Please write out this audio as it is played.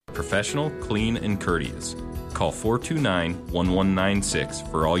Professional, clean, and courteous. Call 429-1196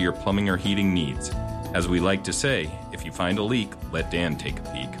 for all your plumbing or heating needs. As we like to say, if you find a leak, let Dan take a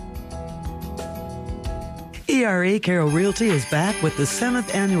peek. ERA Carroll Realty is back with the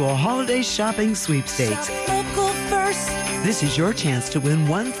 7th annual Holiday Shopping Sweepstakes. This is your chance to win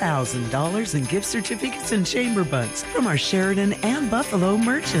 $1,000 in gift certificates and chamber bucks from our Sheridan and Buffalo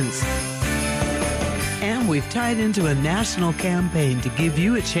merchants. And we've tied into a national campaign to give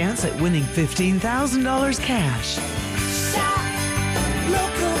you a chance at winning $15,000 cash. Shop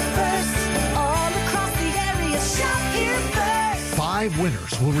local first, all across the area. Shop here first. 5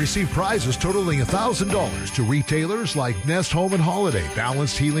 winners will receive prizes totaling $1,000 to retailers like Nest Home and Holiday,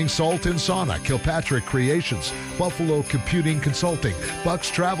 Balanced Healing Salt and Sauna, Kilpatrick Creations, Buffalo Computing Consulting, Buck's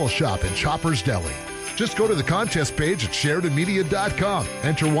Travel Shop, and Chopper's Deli. Just go to the contest page at SheridanMedia.com.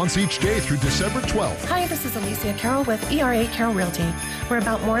 Enter once each day through December 12th. Hi, this is Alicia Carroll with ERA Carroll Realty. We're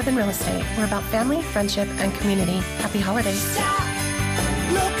about more than real estate. We're about family, friendship, and community. Happy holidays. Shop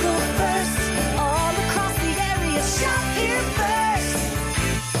local first, all across the area. Shop here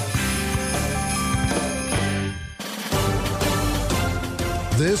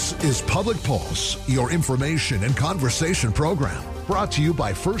first. This is Public Pulse, your information and conversation program, brought to you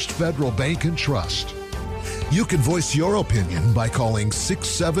by First Federal Bank and Trust. You can voice your opinion by calling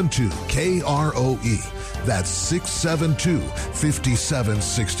 672-KROE. That's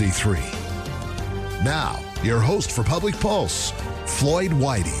 672-5763. Now, your host for Public Pulse, Floyd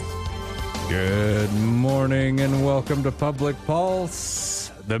Whiting. Good morning and welcome to Public Pulse.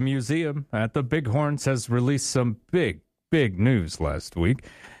 The museum at the Bighorns has released some big news last week.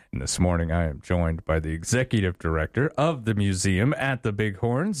 And this morning I am joined by the executive director of the museum at the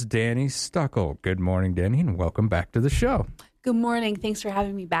Bighorns, Danny Stuckel. Good morning, Danny, and welcome back to the show. Good morning. Thanks for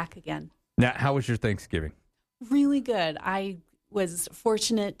having me back again. Now, how was your Thanksgiving? Really good. I was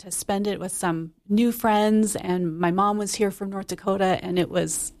fortunate to spend it with some new friends, and my mom was here from North Dakota, and it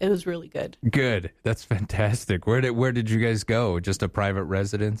was really good. Good. That's fantastic. Where did you guys go? Just a private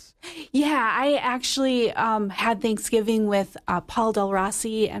residence? Yeah, I actually had Thanksgiving with Paul Del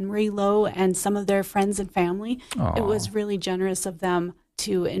Rossi and Marie Lowe and some of their friends and family. Aww. It was really generous of them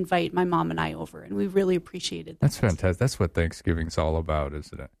to invite my mom and I over, and we really appreciated that. That's fantastic. That's what Thanksgiving's all about,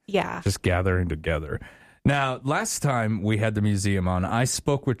 isn't it? Yeah. Just gathering together. Now, last time we had the museum on, I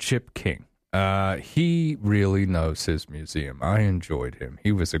spoke with Chip King. He really knows his museum. I enjoyed him.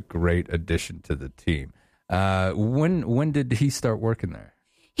 He was a great addition to the team. When did he start working there?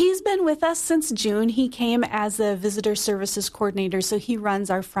 He's been with us since June. He came as a visitor services coordinator, so he runs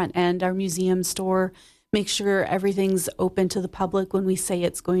our front end, our museum store, makes sure everything's open to the public when we say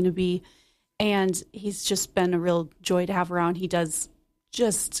it's going to be. And he's just been a real joy to have around. He does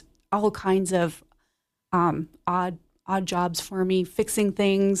just all kinds of odd jobs for me, fixing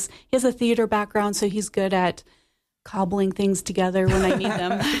things. He has a theater background, so he's good at cobbling things together when I need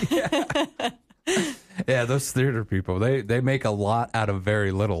them. Yeah, those theater people, they make a lot out of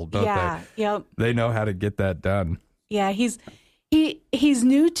very little, don't they? Yep. They know how to get that done. Yeah, he's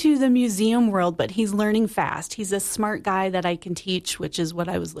new to the museum world, but he's learning fast. He's a smart guy that I can teach, which is what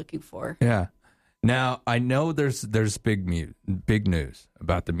I was looking for. Yeah. Now, I know there's big news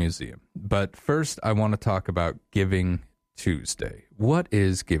about the museum, but first I want to talk about Giving Tuesday. What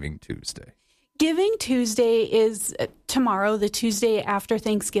is Giving Tuesday? Giving Tuesday is tomorrow, the Tuesday after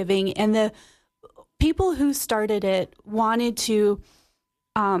Thanksgiving, and the people who started it wanted to,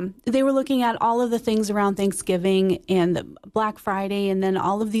 they were looking at all of the things around Thanksgiving and the Black Friday, and then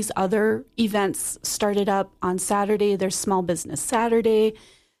all of these other events started up on Saturday. There's Small Business Saturday.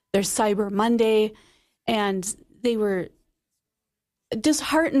 There's Cyber Monday, and they were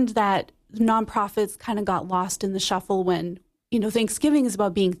disheartened that nonprofits kind of got lost in the shuffle when, Thanksgiving is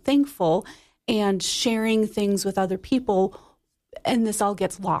about being thankful and sharing things with other people, and this all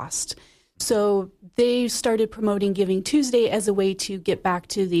gets lost. So they started promoting Giving Tuesday as a way to get back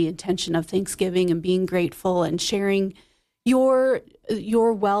to the intention of Thanksgiving and being grateful and sharing your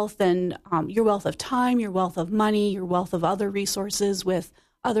wealth and your wealth of time, your wealth of money, your wealth of other resources with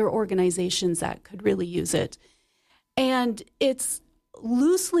other organizations that could really use it. And it's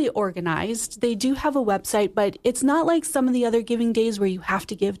loosely organized. They do have a website, but it's not like some of the other giving days where you have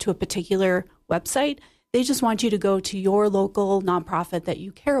to give to a particular website. They just want you to go to your local nonprofit that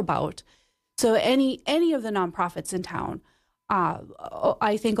you care about. So any of the nonprofits in town,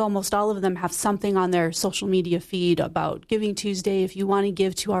 I think almost all of them have something on their social media feed about Giving Tuesday. If you want to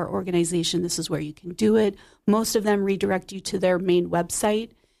give to our organization, this is where you can do it. Most of them redirect you to their main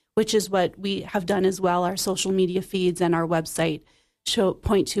website, which is what we have done as well. Our social media feeds and our website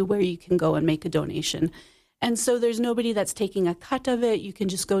point to where you can go and make a donation. And so there's nobody that's taking a cut of it. You can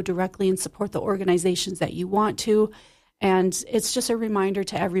just go directly and support the organizations that you want to. And it's just a reminder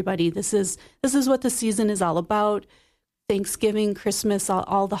to everybody, this is what the season is all about. Thanksgiving, Christmas,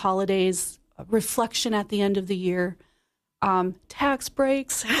 all the holidays, reflection at the end of the year, tax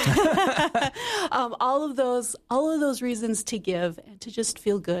breaks, all of those reasons to give and to just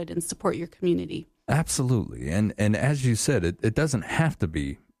feel good and support your community. Absolutely. And as you said, it doesn't have to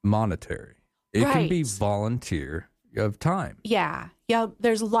be monetary. It can be volunteer of time. Yeah.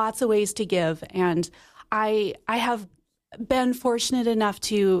 There's lots of ways to give. And I have been fortunate enough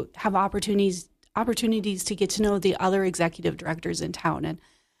to have opportunities to get to know the other executive directors in town. And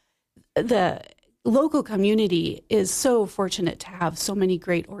the local community is so fortunate to have so many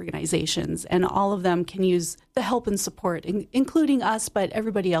great organizations, and all of them can use the help and support, including us, but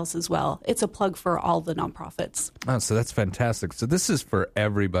everybody else as well. It's a plug for all the nonprofits. Oh, so that's fantastic. So this is for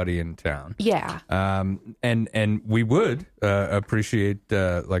everybody in town. Yeah. And we would appreciate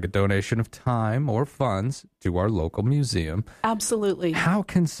like a donation of time or funds to our local museum. Absolutely. How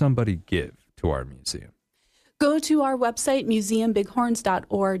can somebody give to our museum? Go to our website,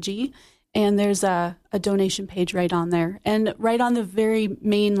 museumbighorns.org. And there's a donation page right on there. And right on the very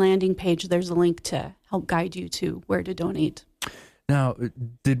main landing page, there's a link to help guide you to where to donate. Now,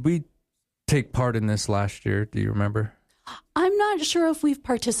 did we take part in this last year? Do you remember? I'm not sure if we've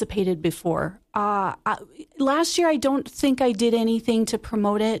participated before. Last year, I don't think I did anything to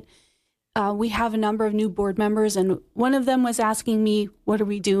promote it. We have a number of new board members, and one of them was asking me, what are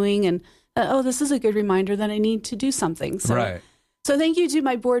we doing? And, this is a good reminder that I need to do something. So, right. So thank you to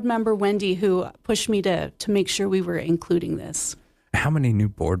my board member, Wendy, who pushed me to make sure we were including this. How many new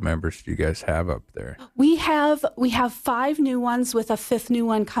board members do you guys have up there? We have 5 new ones with a 5th new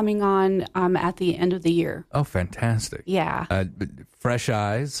one coming on at the end of the year. Oh, fantastic. Yeah. Fresh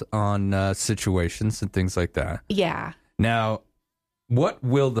eyes on situations and things like that. Yeah. Now, what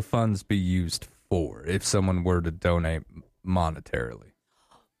will the funds be used for if someone were to donate monetarily?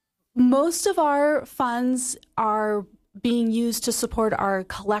 Most of our funds are being used to support our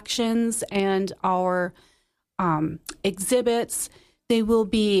collections and our exhibits. They will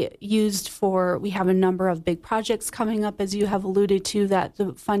be used for, we have a number of big projects coming up, as you have alluded to, that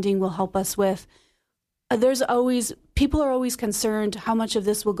the funding will help us with. People are always concerned how much of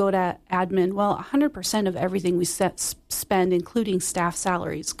this will go to admin. Well, 100% of everything we spend, including staff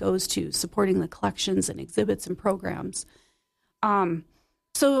salaries, goes to supporting the collections and exhibits and programs.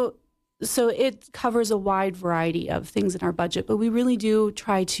 So it covers a wide variety of things in our budget, but we really do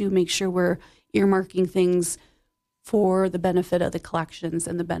try to make sure we're earmarking things for the benefit of the collections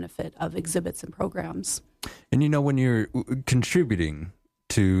and the benefit of exhibits and programs. And when you're contributing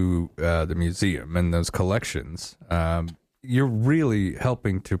to the museum and those collections, you're really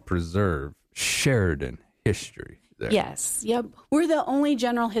helping to preserve Sheridan history there. Yes, yep. We're the only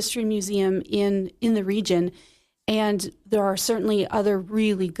general history museum in the region. And there are certainly other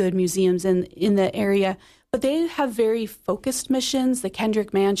really good museums in the area, but they have very focused missions, the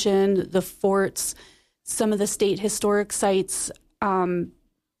Kendrick Mansion, the forts, some of the state historic sites in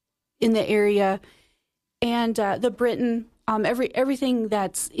the area, and the Britain. Everything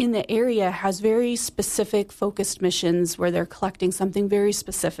that's in the area has very specific focused missions where they're collecting something very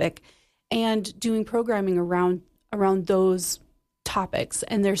specific and doing programming around those topics,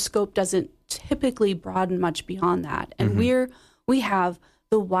 and their scope doesn't typically broaden much beyond that. And we have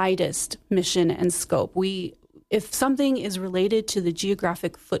the widest mission and scope. If something is related to the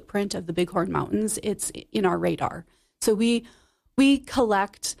geographic footprint of the Bighorn Mountains, it's in our radar. So we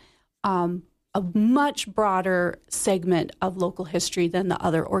collect a much broader segment of local history than the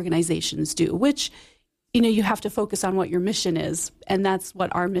other organizations do, which you have to focus on what your mission is, and that's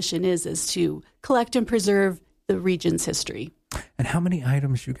what our mission is to collect and preserve the region's history. And how many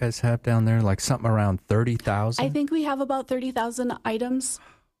items you guys have down there? Like something around 30,000? I think we have about 30,000 items.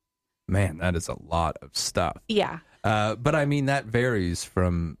 Man, that is a lot of stuff. Yeah. But I mean, that varies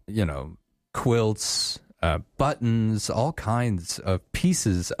from, quilts, buttons, all kinds of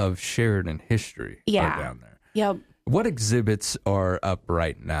pieces of Sheridan history are down there. Yep. What exhibits are up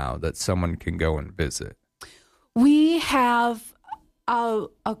right now that someone can go and visit? We have a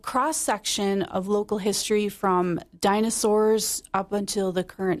cross-section of local history from dinosaurs up until the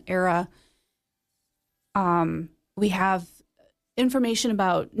current era. We have information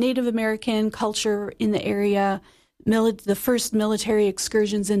about Native American culture in the area, the first military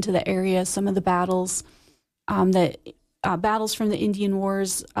excursions into the area, some of the battles, battles from the Indian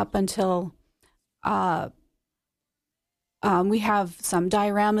Wars up until... we have some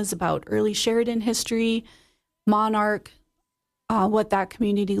dioramas about early Sheridan history, Monarch, what that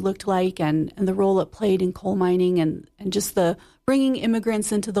community looked like and the role it played in coal mining and just the bringing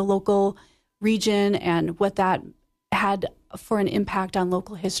immigrants into the local region and what that had for an impact on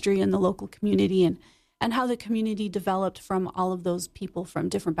local history and the local community and how the community developed from all of those people from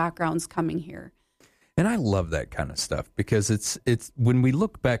different backgrounds coming here. And I love that kind of stuff because it's when we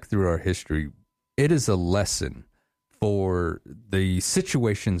look back through our history, it is a lesson for the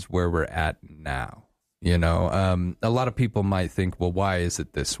situations where we're at now. You know, a lot of people might think, well, why is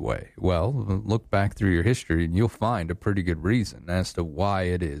it this way? Well, look back through your history and you'll find a pretty good reason as to why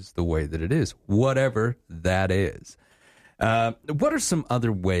it is the way that it is, whatever that is. What are some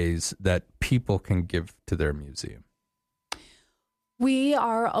other ways that people can give to their museum? We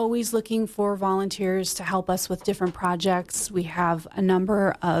are always looking for volunteers to help us with different projects. We have a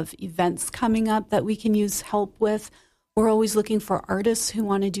number of events coming up that we can use help with. We're always looking for artists who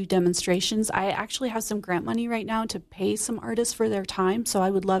want to do demonstrations. I actually have some grant money right now to pay some artists for their time, so I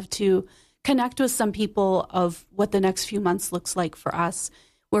would love to connect with some people of what the next few months looks like for us,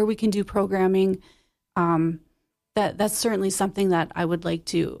 where we can do programming. That's certainly something that I would like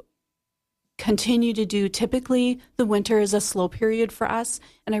to continue to do. Typically, the winter is a slow period for us,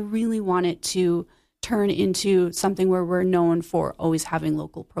 and I really want it to turn into something where we're known for always having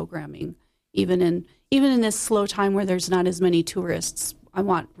local programming, even in this slow time where there's not as many tourists. I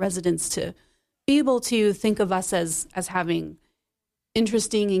want residents to be able to think of us as having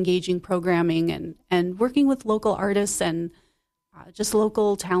interesting, engaging programming and working with local artists and just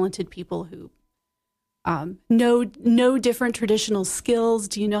local talented people who know different traditional skills.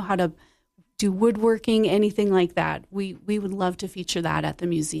 Do you know how to do woodworking, anything like that? We would love to feature that at the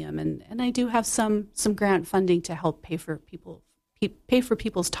museum. And I do have some grant funding to help pay for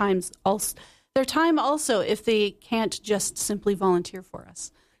people's times also. Their time also, if they can't just simply volunteer for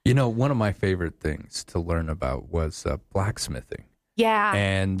us. You know, one of my favorite things to learn about was blacksmithing. Yeah.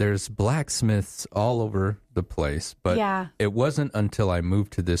 And there's blacksmiths all over the place, but it wasn't until I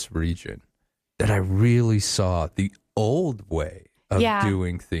moved to this region that I really saw the old way of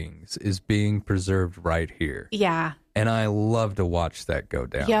doing things is being preserved right here. Yeah. And I love to watch that go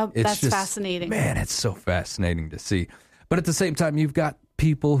down. Yep, that's fascinating. Man, it's so fascinating to see. But at the same time, you've got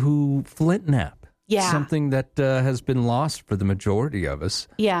people who flint knap. Yeah. Something that has been lost for the majority of us.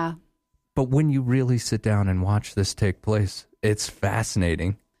 Yeah. But when you really sit down and watch this take place, it's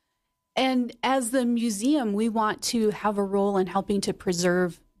fascinating. And as the museum, we want to have a role in helping to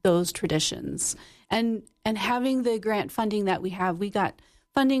preserve those traditions. And having the grant funding that we have, we got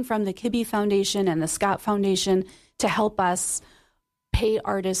funding from the Kibbe Foundation and the Scott Foundation to help us pay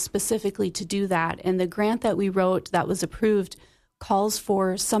artists specifically to do that. And the grant that we wrote that was approved calls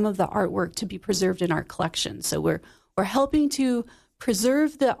for some of the artwork to be preserved in our collection. So we're helping to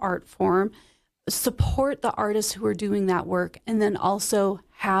preserve the art form, support the artists who are doing that work, and then also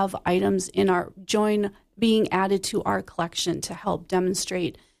have items being added to our collection to help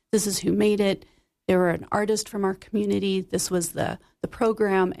demonstrate this is who made it. They were an artist from our community. This was the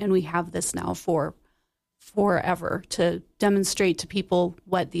program, and we have this now for forever to demonstrate to people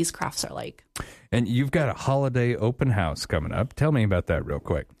what these crafts are like. And you've got a holiday open house coming up. Tell me about that real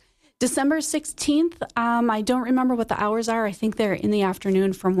quick. December 16th. I don't remember what the hours are. I think they're in the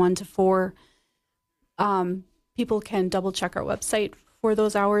afternoon from 1 to 4. People can double check our website for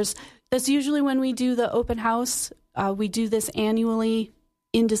those hours. That's usually when we do the open house. We do this annually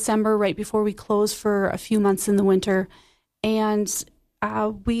in December, right before we close for a few months in the winter. And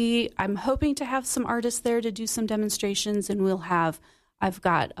I'm hoping to have some artists there to do some demonstrations, and I've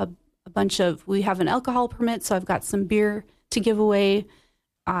got we have an alcohol permit, so I've got some beer to give away.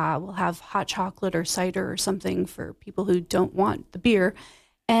 We'll have hot chocolate or cider or something for people who don't want the beer,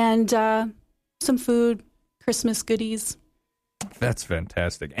 and some food, Christmas goodies. That's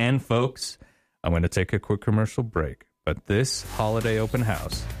fantastic. And folks, I'm going to take a quick commercial break, but this holiday open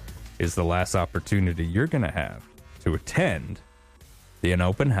house is the last opportunity you're going to have to attend an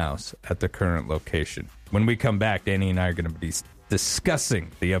open house at the current location. When we come back, Danny and I are going to be discussing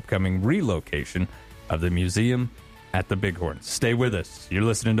the upcoming relocation of the museum at the Bighorns. Stay with us. You're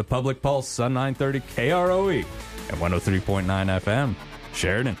listening to Public Pulse on 930 KROE and 103.9 FM,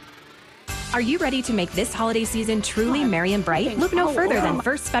 Sheridan. Are you ready to make this holiday season truly merry and bright? Look no further than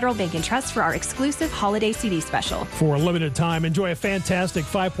First Federal Bank and Trust for our exclusive holiday CD special. For a limited time, enjoy a fantastic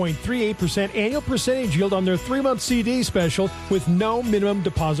 5.38% annual percentage yield on their 3-month CD special with no minimum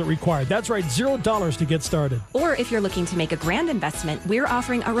deposit required. That's right, $0 to get started. Or if you're looking to make a grand investment, we're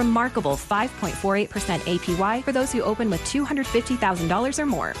offering a remarkable 5.48% APY for those who open with $250,000 or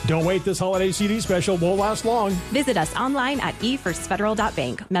more. Don't wait, this holiday CD special won't last long. Visit us online at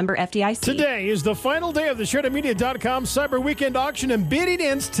efirstfederal.bank. Member FDIC. Today is the final day of the SheridanMedia.com Cyber Weekend Auction, and bidding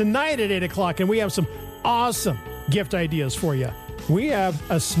ends tonight at 8 o'clock, and we have some awesome gift ideas for you. We have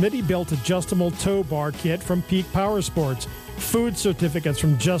a Smitty-built adjustable tow bar kit from Peak Power Sports, food certificates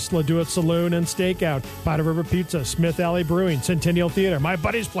from Just La Do It Saloon and Stakeout, Powder River Pizza, Smith Alley Brewing, Centennial Theater, My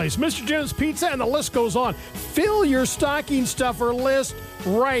Buddy's Place, Mr. Jim's Pizza, and the list goes on. Fill your stocking stuffer list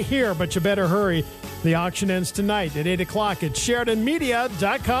right here, but you better hurry. The auction ends tonight at 8 o'clock at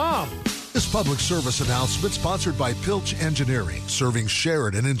SheridanMedia.com. This public service announcement sponsored by Pilch Engineering, serving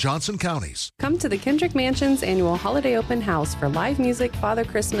Sheridan and Johnson counties. Come to the Kendrick Mansion's annual holiday open house for live music, Father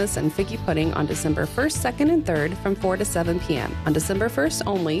Christmas, and Figgy Pudding on December 1st, 2nd, and 3rd from 4 to 7 p.m. On December 1st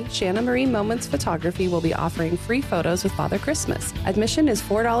only, Shanna Marie Moments Photography will be offering free photos with Father Christmas. Admission is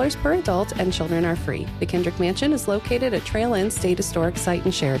 $4 per adult and children are free. The Kendrick Mansion is located at Trail End State Historic Site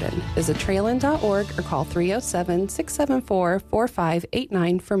in Sheridan. Visit trailend.org or call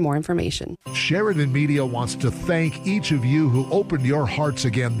 307-674-4589 for more information. Sheridan Media wants to thank each of you who opened your hearts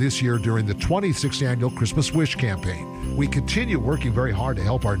again this year during the 26th annual Christmas Wish campaign. We continue working very hard to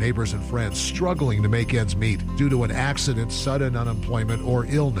help our neighbors and friends struggling to make ends meet due to an accident, sudden unemployment, or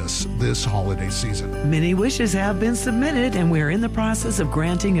illness this holiday season. Many wishes have been submitted, and we're in the process of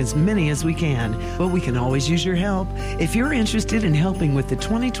granting as many as we can. But we can always use your help. If you're interested in helping with the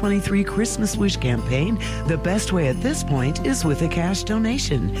 2023 Christmas Wish campaign, the best way at this point is with a cash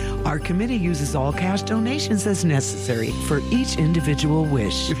donation. Our committee uses all cash donations as necessary for each individual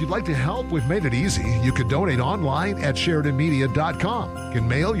wish. If you'd like to help, we've made it easy. You can donate online at SheridanMedia.com. You can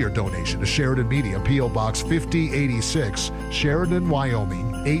mail your donation to Sheridan Media, P.O. Box 5086, Sheridan,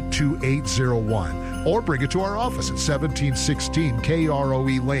 Wyoming 82801. Or bring it to our office at 1716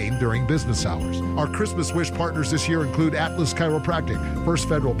 KROE Lane during business hours. Our Christmas Wish partners this year include Atlas Chiropractic, First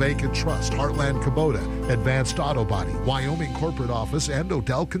Federal Bank and Trust, Heartland Kubota, Advanced Auto Body, Wyoming Corporate Office, and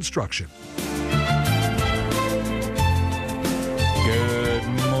Odell Construction. Good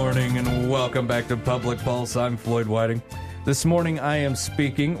morning and welcome back to Public Pulse. I'm Floyd Whiting. This morning I am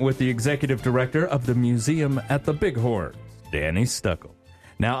speaking with the Executive Director of the Museum at the Bighorns, Danny Stuckel.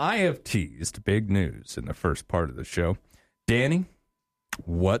 Now, I have teased big news in the first part of the show. Danny,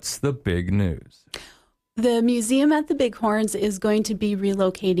 what's the big news? The museum at the Bighorns is going to be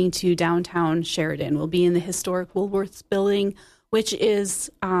relocating to downtown Sheridan. We'll be in the historic Woolworths building, which is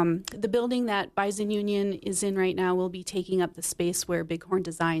the building that Bison Union is in right now. Will be taking up the space where Bighorn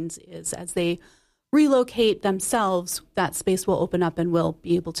Designs is. As they relocate themselves, that space will open up and we'll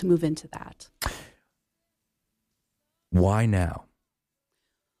be able to move into that. Why now?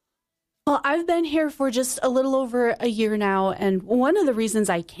 Well, I've been here for just a little over a year now, and one of the reasons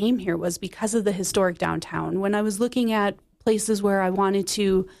I came here was because of the historic downtown. When I was looking at places where I wanted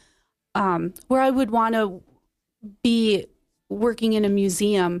to, where I would want to be working in a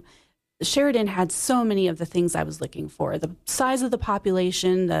museum, Sheridan had so many of the things I was looking for. The size of the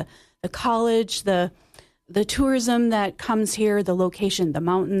population, the college, the tourism that comes here, the location, the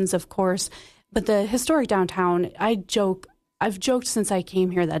mountains, of course. But the historic downtown, I've joked since I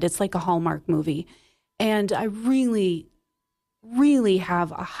came here that it's like a Hallmark movie. And I really, really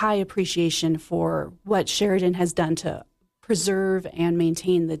have a high appreciation for what Sheridan has done to preserve and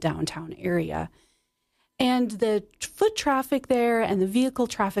maintain the downtown area. And the foot traffic there and the vehicle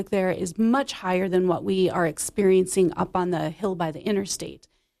traffic there is much higher than what we are experiencing up on the hill by the interstate.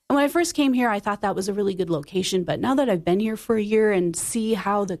 And when I first came here, I thought that was a really good location. But now that I've been here for a year and see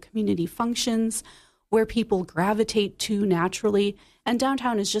how the community functions, where people gravitate to naturally, and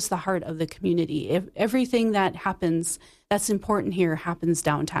downtown is just the heart of the community. If everything that happens that's important here happens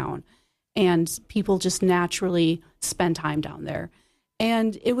downtown, and people just naturally spend time down there.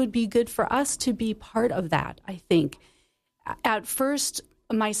 And it would be good for us to be part of that, I think. At first,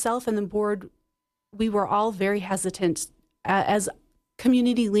 myself and the board, we were all very hesitant. As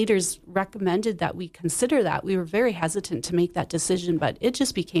community leaders recommended that we consider that, we were very hesitant to make that decision, but it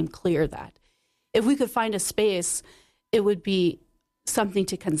just became clear that if we could find a space, it would be something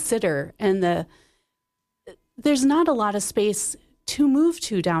to consider. And there's not a lot of space to move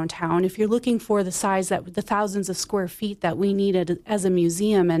to downtown if you're looking for the size, that the thousands of square feet that we needed as a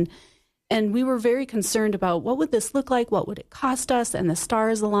museum. And we were very concerned about what would this look like, what would it cost us, and the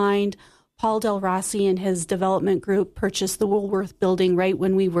stars aligned. Paul Del Rossi and his development group purchased the Woolworth building right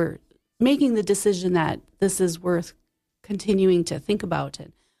when we were making the decision that this is worth continuing to think about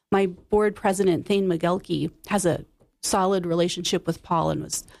it. My board president, Thane McGelkey, has a solid relationship with Paul and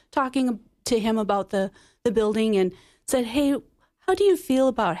was talking to him about the building and said, hey, how do you feel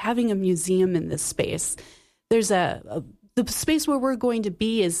about having a museum in this space? There's the space where we're going to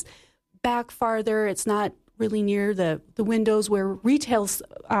be is back farther. It's not really near the windows where retail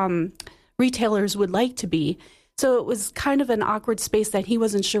retailers would like to be. So it was kind of an awkward space that he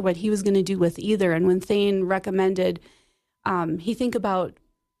wasn't sure what he was going to do with either. And when Thane recommended he think about,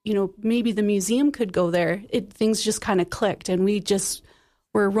 maybe the museum could go there, things just kind of clicked. And we just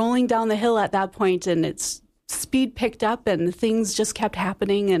were rolling down the hill at that point, and its speed picked up and things just kept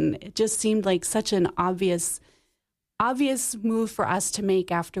happening. And it just seemed like such an obvious move for us to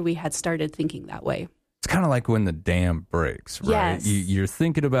make after we had started thinking that way. It's kind of like when the dam breaks, right? Yes. You're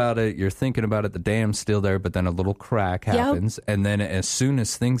thinking about it, the dam's still there, but then a little crack happens. Yep. And then as soon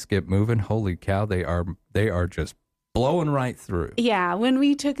as things get moving, holy cow, they are just blowing right through. Yeah, when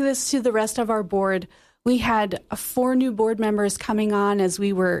we took this to the rest of our board, we had 4 new board members coming on as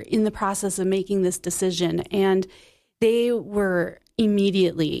we were in the process of making this decision. And they were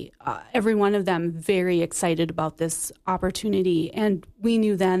immediately, every one of them, very excited about this opportunity. And we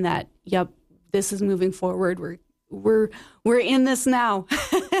knew then that, yep, this is moving forward. We're in this now.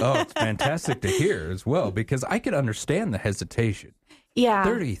 Oh, it's fantastic to hear as well, because I could understand the hesitation. Yeah.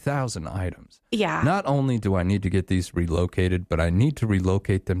 30,000 items. Yeah. Not only do I need to get these relocated, but I need to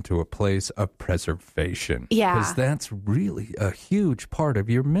relocate them to a place of preservation. Yeah. Because that's really a huge part of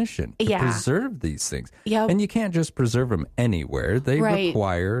your mission, to preserve these things. Yep. And you can't just preserve them anywhere. They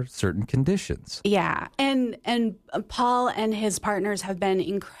require certain conditions. Yeah. And Paul and his partners have been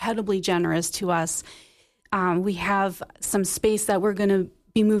incredibly generous to us. We have some space that we're going to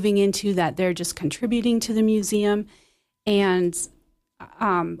be moving into that they're just contributing to the museum. And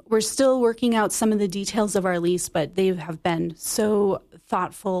we're still working out some of the details of our lease, but they have been so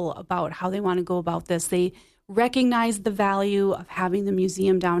thoughtful about how they want to go about this. They recognize the value of having the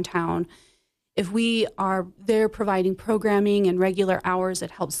museum downtown. If we are there providing programming and regular hours, it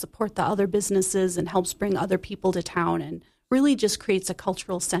helps support the other businesses and helps bring other people to town, and really just creates a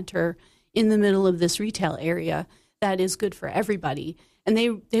cultural center in the middle of this retail area that is good for everybody. And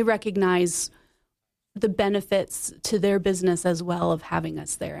they recognize the benefits to their business as well of having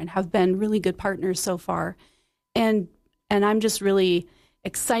us there, and have been really good partners so far. And I'm just really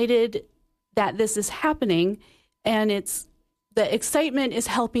excited that this is happening, and the excitement is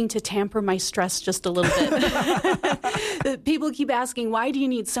helping to tamper my stress just a little bit. People keep asking, why do you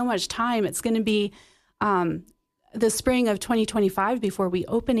need so much time? It's going to be the spring of 2025 before we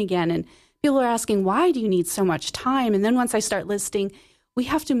open again. And people are asking, why do you need so much time? And then once I start listing, we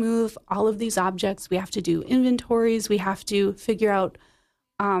have to move all of these objects. We have to do inventories. We have to figure out,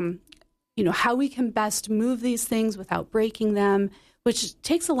 how we can best move these things without breaking them, which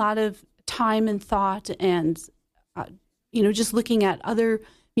takes a lot of time and thought. And, just looking at other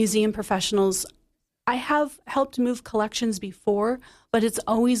museum professionals, I have helped move collections before, but it's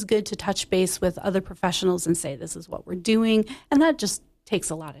always good to touch base with other professionals and say, this is what we're doing. And that just takes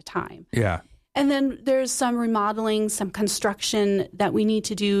a lot of time. Yeah. And then there's some remodeling, some construction that we need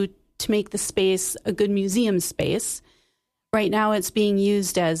to do to make the space a good museum space. Right now it's being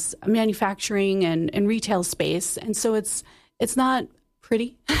used as a manufacturing and retail space. And so it's not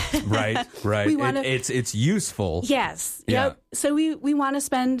pretty. Right. It's useful. Yes. Yeah. Yep. So we want to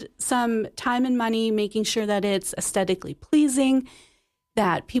spend some time and money making sure that it's aesthetically pleasing,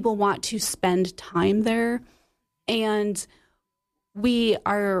 that people want to spend time there. And we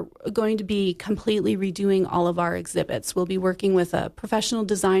are going to be completely redoing all of our exhibits. We'll be working with a professional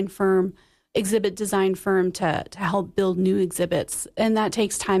design firm, exhibit design firm to help build new exhibits. And that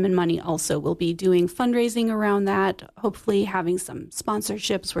takes time and money also. We'll be doing fundraising around that, hopefully having some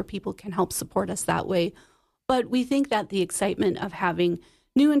sponsorships where people can help support us that way. But we think that the excitement of having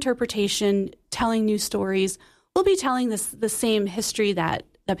new interpretation, telling new stories, we'll be telling the same history that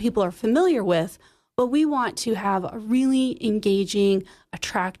people are familiar with, but we want to have a really engaging,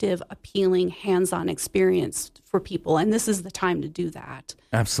 attractive, appealing, hands-on experience for people. And this is the time to do that.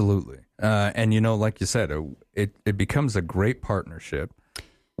 Absolutely. And, like you said, it becomes a great partnership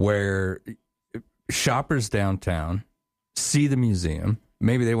where shoppers downtown see the museum.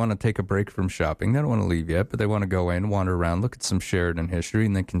 Maybe they want to take a break from shopping. They don't want to leave yet, but they want to go in, wander around, look at some Sheridan history,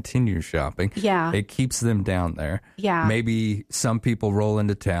 and then continue shopping. Yeah. It keeps them down there. Yeah. Maybe some people roll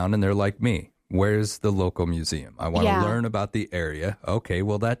into town and they're like me. Where's the local museum? I want to learn about the area. Okay,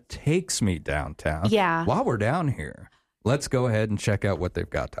 well, that takes me downtown. Yeah. While we're down here, let's go ahead and check out what they've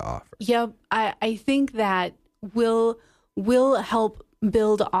got to offer. Yep. I think that will help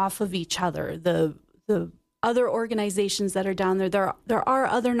build off of each other. The other organizations that are down there. There are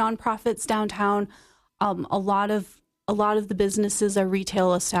other nonprofits downtown. A lot of the businesses are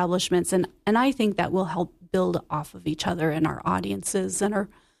retail establishments, and I think that will help build off of each other and our audiences and our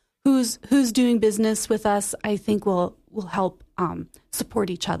who's doing business with us. I think will help support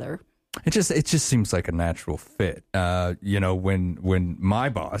each other. It just seems like a natural fit. When my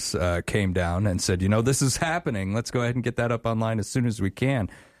boss came down and said, this is happening, let's go ahead and get that up online as soon as we can.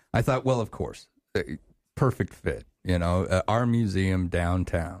 I thought, well, of course, perfect fit. Our museum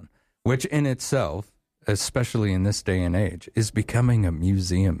downtown, which in itself, especially in this day and age, is becoming a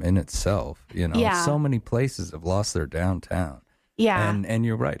museum in itself. So many places have lost their downtown. Yeah, and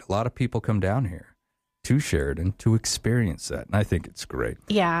you're right. A lot of people come down here to Sheridan to experience that, and I think it's great.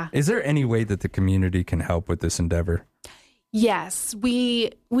 Yeah. Is there any way that the community can help with this endeavor? Yes,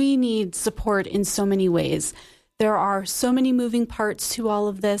 we need support in so many ways. There are so many moving parts to all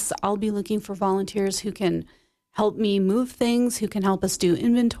of this. I'll be looking for volunteers who can help me move things, who can help us do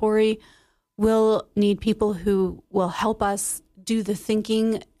inventory. We'll need people who will help us do the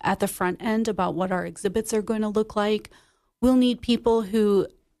thinking at the front end about what our exhibits are going to look like. We'll need people who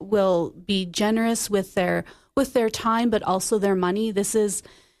will be generous with their time, but also their money.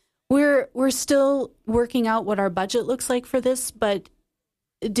 We're still working out what our budget looks like for this, but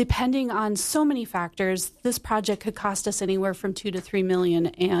depending on so many factors, this project could cost us anywhere from $2 to $3 million,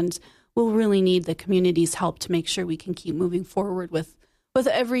 and we'll really need the community's help to make sure we can keep moving forward with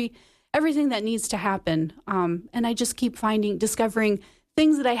everything that needs to happen. And I just keep discovering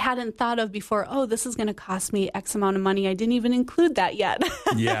things that I hadn't thought of before. Oh, this is going to cost me X amount of money. I didn't even include that yet.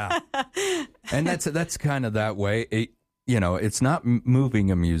 Yeah. And that's kind of that way. It's not moving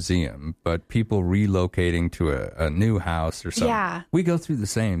a museum, but people relocating to a new house or something. Yeah. We go through the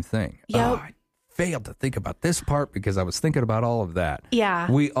same thing. Yep. Oh, I failed to think about this part because I was thinking about all of that. Yeah.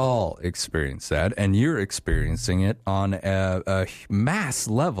 We all experience that, and you're experiencing it on a mass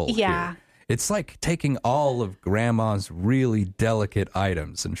level. Yeah. Here. It's like taking all of Grandma's really delicate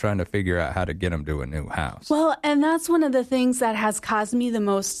items and trying to figure out how to get them to a new house. Well, and that's one of the things that has caused me the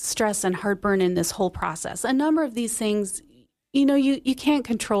most stress and heartburn in this whole process. A number of these things, you can't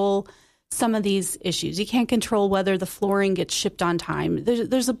control some of these issues. You can't control whether the flooring gets shipped on time.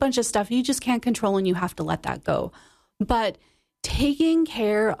 There's a bunch of stuff you just can't control, and you have to let that go. But taking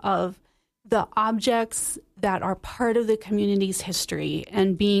care of the objects that are part of the community's history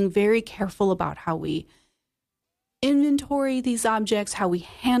and being very careful about how we inventory these objects, how we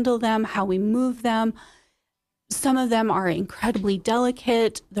handle them, how we move them. Some of them are incredibly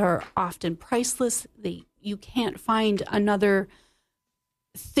delicate. They're often priceless. You can't find another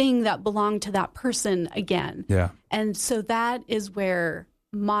thing that belonged to that person again. Yeah. And so that is where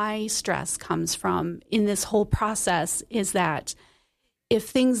my stress comes from in this whole process, is that if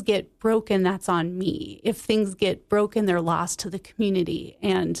things get broken, that's on me. If things get broken, they're lost to the community.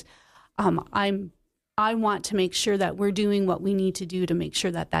 And I want to make sure that we're doing what we need to do to make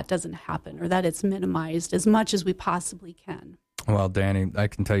sure that that doesn't happen, or that it's minimized as much as we possibly can. Well, Danny, I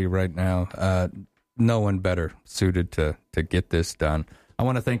can tell you right now, no one better suited to get this done. I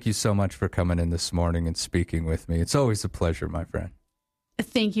want to thank you so much for coming in this morning and speaking with me. It's always a pleasure, my friend.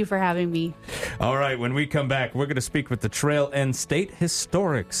 Thank you for having me. All right, when we come back, we're going to speak with the Trail End State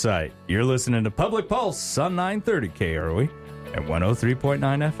Historic Site. You're listening to Public Pulse on 930 KROE at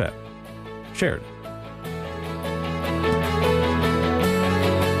 103.9 FM. Sheridan.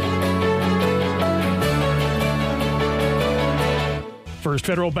 First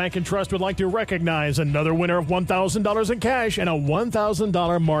Federal Bank and Trust would like to recognize another winner of $1,000 in cash and a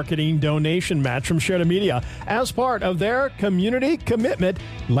 $1,000 marketing donation match from Sheridan Media as part of their community commitment.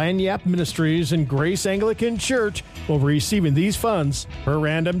 Lanyap Ministries and Grace Anglican Church will be receiving these funds per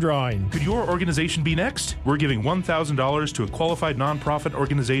random drawing. Could your organization be next? We're giving $1,000 to a qualified nonprofit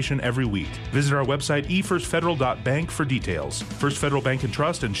organization every week. Visit our website, efirstfederal.bank, for details. First Federal Bank and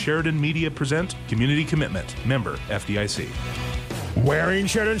Trust and Sheridan Media present Community Commitment. Member FDIC. Waring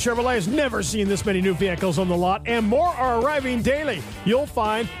Sheridan Chevrolet has never seen this many new vehicles on the lot, and more are arriving daily. You'll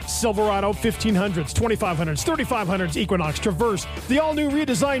find Silverado 1500s, 2500s, 3500s, Equinox, Traverse, the all-new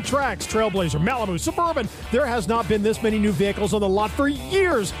redesigned Trax, Trailblazer, Malibu, Suburban. There has not been this many new vehicles on the lot for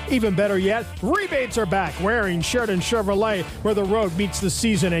years. Even better yet, rebates are back. Waring Sheridan Chevrolet, where the road meets the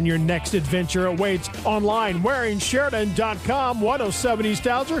season and your next adventure awaits. Online, WaringSheridan.com, 107 East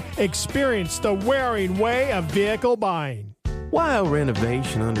Alger. Experience the Waring way of vehicle buying. While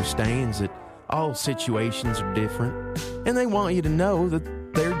Renovation understands that all situations are different, and they want you to know that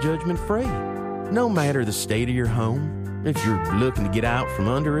they're judgment-free. No matter the state of your home, if you're looking to get out from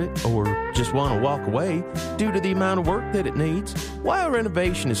under it or just want to walk away due to the amount of work that it needs, While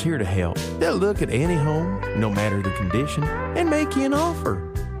Renovation is here to help. They'll look at any home, no matter the condition, and make you an offer.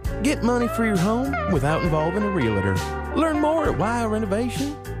 Get money for your home without involving a realtor. Learn more at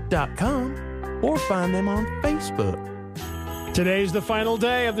WildRenovation.com or find them on Facebook. Today's the final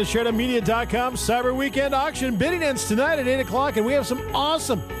day of the SheridanMedia.com Cyber Weekend auction. Bidding ends tonight at 8 o'clock, and we have some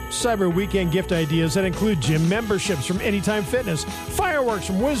awesome Cyber Weekend gift ideas that include gym memberships from Anytime Fitness, fireworks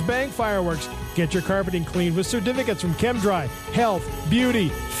from Whiz Bang Fireworks. Get your carpeting cleaned with certificates from ChemDry, health, beauty,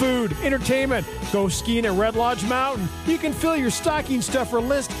 food, entertainment. Go skiing at Red Lodge Mountain. You can fill your stocking stuffer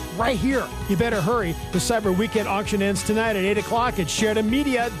list right here. You better hurry. The Cyber Weekend auction ends tonight at 8 o'clock at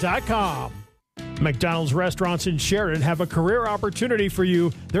SheridanMedia.com. McDonald's restaurants in Sheridan have a career opportunity for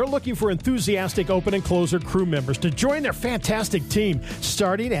you. They're looking for enthusiastic open and closer crew members to join their fantastic team,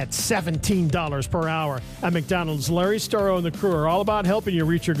 starting at $17 per hour. At McDonald's, Larry Storrow and the crew are all about helping you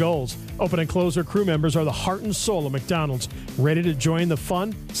reach your goals. Open and closer crew members are the heart and soul of McDonald's. Ready to join the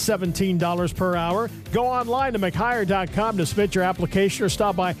fun? $17 per hour? Go online to McHire.com to submit your application or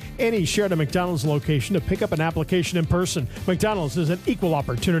stop by any Sheridan McDonald's location to pick up an application in person. McDonald's is an equal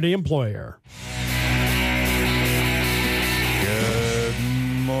opportunity employer. Good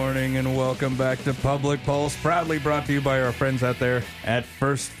morning and welcome back to Public Pulse, proudly brought to you by our friends out there at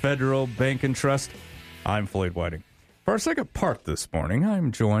First Federal Bank and Trust. I'm Floyd Whiting. For our second part this morning,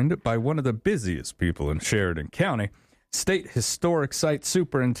 I'm joined by one of the busiest people in Sheridan County, State Historic Site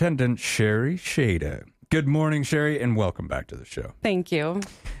Superintendent Sherry Shada. Good morning, Sherry, and welcome back to the show. Thank you.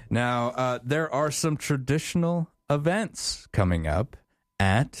 Now, there are some traditional events coming up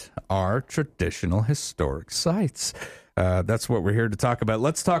at our traditional historic sites. That's what we're here to talk about.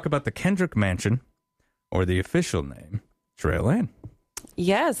 Let's talk about the Kendrick Mansion, or the official name, Trail Inn.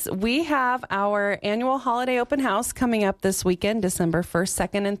 Yes, we have our annual holiday open house coming up this weekend, December 1st,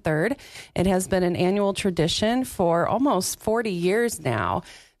 2nd, and 3rd. It has been an annual tradition for almost 40 years now.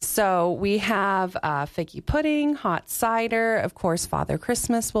 So we have figgy pudding, hot cider, of course, Father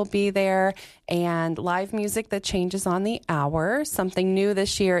Christmas will be there, and live music that changes on the hour. Something new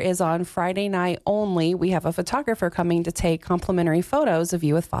this year is on Friday night only. We have a photographer coming to take complimentary photos of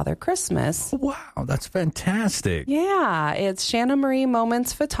you with Father Christmas. Wow, that's fantastic. Yeah, it's Shanna Marie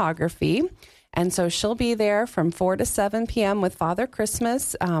Moments Photography. And so she'll be there from 4 to 7 p.m. with Father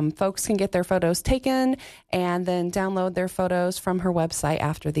Christmas. Folks can get their photos taken and then download their photos from her website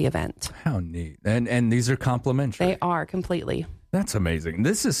after the event. How neat. And these are complimentary. They are completely. That's amazing.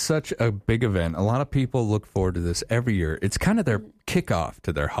 This is such a big event. A lot of people look forward to this every year. It's kind of their kickoff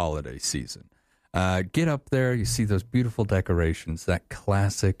to their holiday season. Get up there, you see those beautiful decorations, that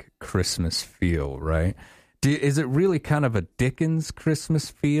classic Christmas feel, right? Is it really kind of a Dickens Christmas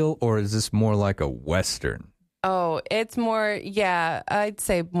feel, or is this more like a Western? Oh, it's more, yeah, I'd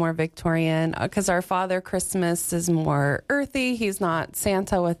say more Victorian, because our Father Christmas is more earthy. He's not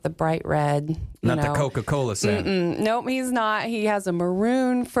Santa with the bright red. Not the Coca-Cola Santa. Nope, he's not. He has a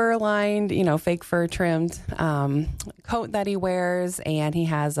maroon fur-lined, fake fur trimmed coat that he wears, and he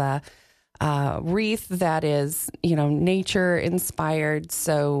has a wreath that is, nature inspired.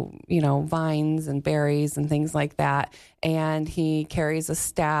 So, vines and berries and things like that. And he carries a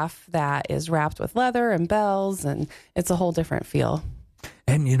staff that is wrapped with leather and bells, and it's a whole different feel.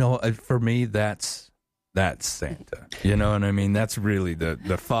 And, for me, that's Santa. You know what I mean? That's really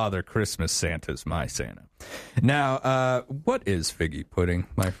the Father Christmas Santa's my Santa. Now, what is figgy pudding,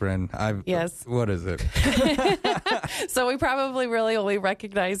 my friend? Yes. What is it? So we probably really only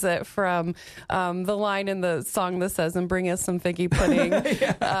recognize it from the line in the song that says, "And bring us some figgy pudding."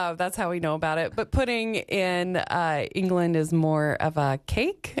 Yeah. That's how we know about it. But pudding in England is more of a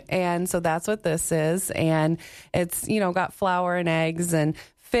cake. And so that's what this is. And it's, got flour and eggs and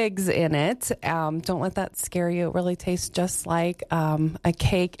figs in it. Don't let that scare you. It really tastes just like a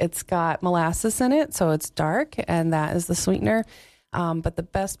cake. It's got molasses in it, so it's dark, and that is the sweetener. But the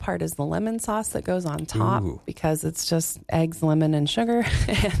best part is the lemon sauce that goes on top. Ooh. Because it's just eggs, lemon, and sugar,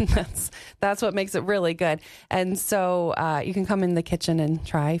 and that's what makes it really good. And so you can come in the kitchen and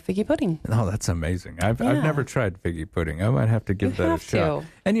try figgy pudding. Oh, that's amazing. I've never tried figgy pudding. I might have to give that a shot.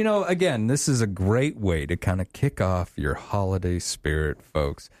 And again, this is a great way to kind of kick off your holiday spirit,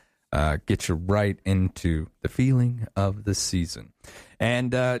 folks. Get you right into the feeling of the season.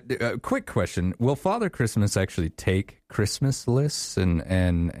 And a quick question: will Father Christmas actually take Christmas lists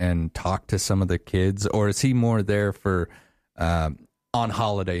and talk to some of the kids, or is he more there for on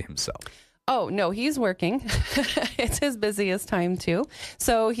holiday himself? Oh, no, he's working. It's his busiest time, too.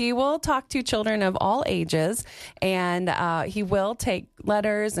 So he will talk to children of all ages, and he will take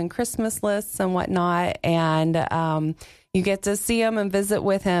letters and Christmas lists and whatnot. And you get to see him and visit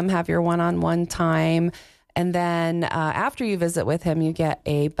with him, have your one-on-one time. And then after you visit with him, you get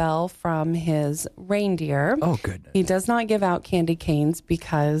a bell from his reindeer. Oh, goodness. He does not give out candy canes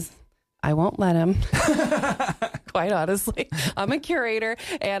because I won't let him. quite honestly. I'm a curator,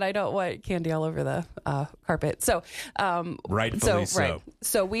 and I don't want candy all over the carpet. So, Rightfully so. Right.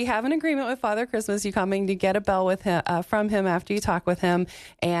 So we have an agreement with Father Christmas. You coming to get a bell with him from him after you talk with him,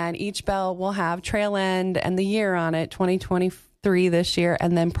 and each bell will have trail end and the year on it, 2023 this year,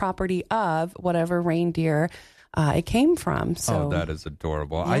 and then property of whatever reindeer it came from. So that is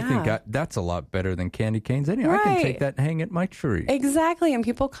adorable. Yeah. I think that's a lot better than candy canes. Anyway, I can take that and hang it in my tree. Exactly. And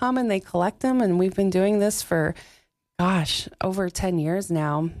people come and they collect them. And we've been doing this for, over 10 years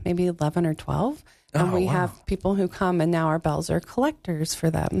now, maybe 11 or 12. And we have people who come, and now our bells are collectors for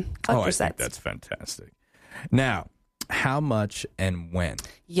them. I think that's fantastic. Now, how much and when?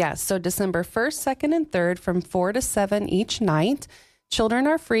 Yes. So December 1st, 2nd, and 3rd from 4 to 7 each night. Children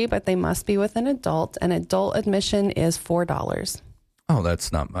are free, but they must be with an adult, and adult admission is $4. Oh,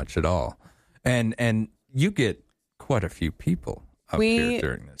 that's not much at all. And you get quite a few people up here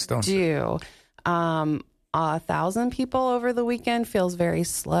during this, don't you? 1,000 people over the weekend feels very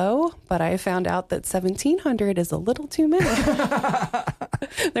slow, but I found out that 1,700 is a little too many.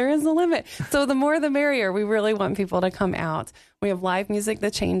 There is a limit. So the more the merrier. We really want people to come out. We have live music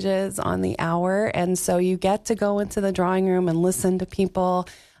that changes on the hour, and so you get to go into the drawing room and listen to people.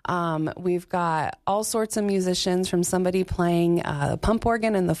 We've got all sorts of musicians, from somebody playing the pump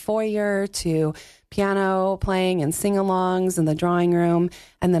organ in the foyer to piano playing and sing-alongs in the drawing room.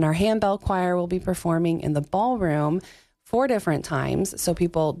 And then our handbell choir will be performing in the ballroom 4 different times, so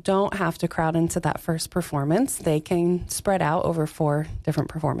people don't have to crowd into that first performance. They can spread out over 4 different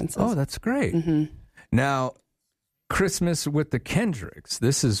performances. Oh, that's great. Mm-hmm. Now, Christmas with the Kendricks.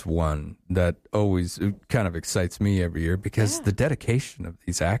 This is one that always kind of excites me every year because the dedication of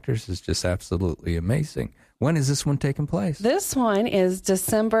these actors is just absolutely amazing. When is this one taking place? This one is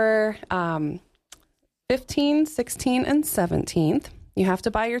December 15th, 16th, and 17th. You have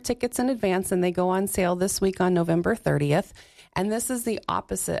to buy your tickets in advance, and they go on sale this week on November 30th. And this is the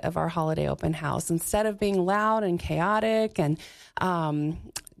opposite of our holiday open house. Instead of being loud and chaotic and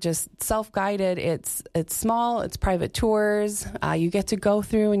just self-guided, it's small, it's private tours. You get to go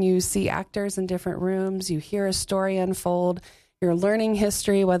through and you see actors in different rooms. You hear a story unfold. You're learning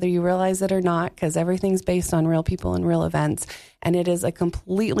history, whether you realize it or not, because everything's based on real people and real events. And it is a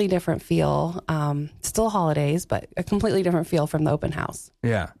completely different feel. Still holidays, but a completely different feel from the open house.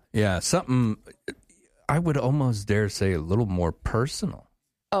 Yeah. Something, I would almost dare say, a little more personal.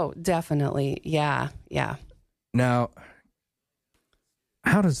 Oh, definitely. Yeah. Now,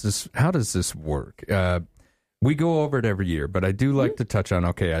 how does this work? We go over it every year, but I do like to touch on,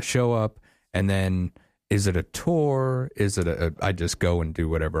 I show up, and then is it a tour? Is it I just go and do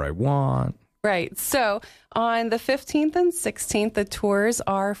whatever I want? Right. So on the 15th and 16th, the tours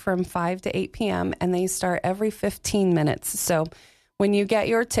are from 5 to 8 p.m. and they start every 15 minutes. So when you get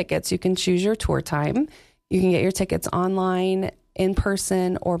your tickets, you can choose your tour time. You can get your tickets online, in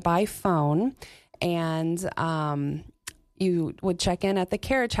person, or by phone. And you would check in at the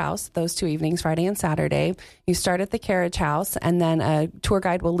Carriage House those 2 evenings, Friday and Saturday. You start at the Carriage House, and then a tour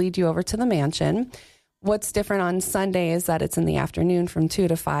guide will lead you over to the mansion. What's different on Sunday is that it's in the afternoon from 2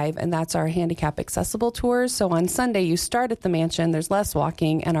 to 5, and that's our handicap accessible tours. So on Sunday, you start at the mansion, there's less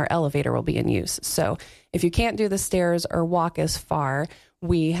walking, and our elevator will be in use. So if you can't do the stairs or walk as far,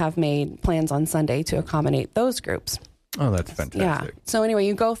 we have made plans on Sunday to accommodate those groups. Oh, that's fantastic. Yeah. So anyway,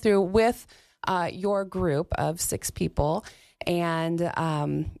 you go through with your group of 6 people, and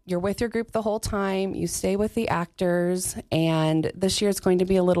you're with your group the whole time. You stay with the actors, and this year it's going to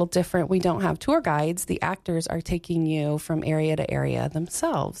be a little different. We don't have tour guides. The actors are taking you from area to area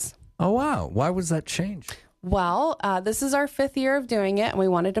themselves. Oh, wow. Why was that changed? Well, this is our 5th year of doing it, and we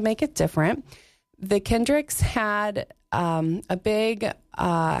wanted to make it different. The Kendricks had a big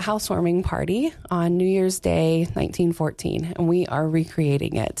housewarming party on New Year's Day, 1914, and we are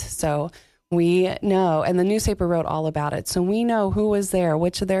recreating it. So we know, and the newspaper wrote all about it, so we know who was there,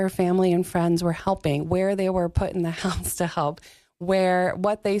 which of their family and friends were helping, where they were put in the house to help,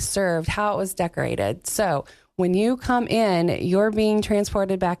 what they served, how it was decorated. So when you come in, you're being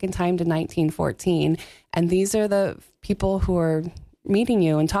transported back in time to 1914, and these are the people who are meeting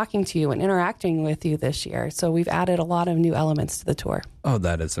you and talking to you and interacting with you this year. So we've added a lot of new elements to the tour. Oh,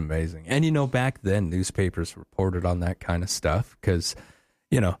 that is amazing. And, back then, newspapers reported on that kind of stuff because,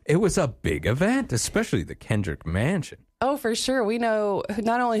 it was a big event, especially the Kendrick Mansion. Oh, for sure. We know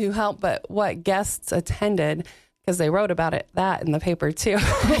not only who helped, but what guests attended, because they wrote about that in the paper, too.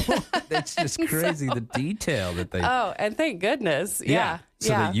 That's just crazy, the detail that they... Oh, and thank goodness. Yeah. So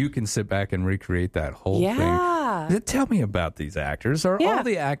that you can sit back and recreate that whole thing. Tell me about these actors. Are all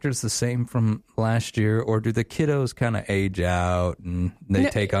the actors the same from last year, or do the kiddos kind of age out and they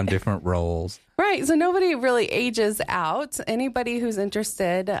take on different roles? Right. Right. So nobody really ages out. Anybody who's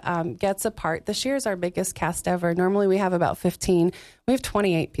interested gets a part. This year is our biggest cast ever. Normally we have about 15. We have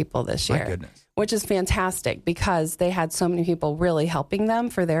 28 people this year. My goodness. Which is fantastic because they had so many people really helping them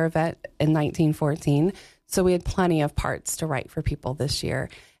for their event in 1914. So we had plenty of parts to write for people this year.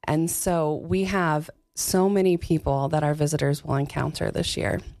 And so we have so many people that our visitors will encounter this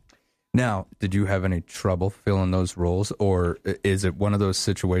year. Now, did you have any trouble filling those roles, or is it one of those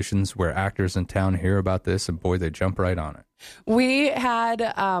situations where actors in town hear about this and, boy, they jump right on it? We had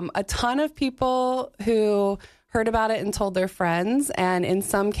a ton of people who heard about it and told their friends, and in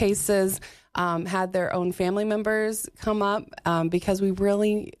some cases had their own family members come up because we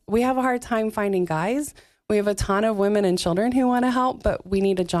have a hard time finding guys. We have a ton of women and children who want to help, but we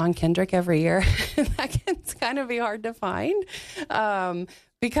need a John Kendrick every year. That can kind of be hard to find.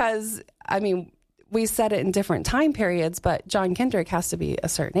 Because, I mean, we set it in different time periods, but John Kendrick has to be a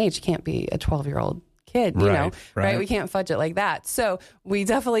certain age. He can't be a 12-year-old kid, you know, right? We can't fudge it like that. So we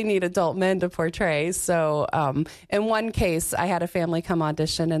definitely need adult men to portray. So in one case, I had a family come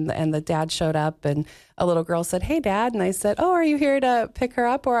audition, and the dad showed up, and a little girl said, "Hey, Dad." And I said, "Oh, are you here to pick her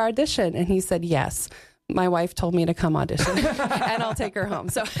up or audition?" And he said, "Yes. My wife told me to come audition and I'll take her home."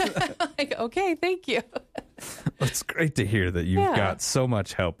 So like, okay, thank you. It's great to hear that you've got so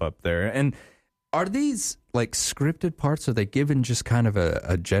much help up there. And are these like scripted parts? Are they given just kind of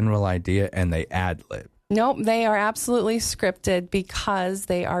a general idea and they ad lib? Nope, they are absolutely scripted because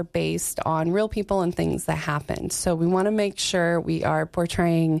they are based on real people and things that happened. So we want to make sure we are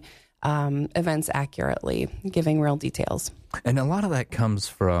portraying events accurately, giving real details. And a lot of that comes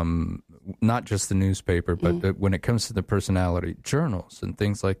from not just the newspaper, but when it comes to the personality, journals and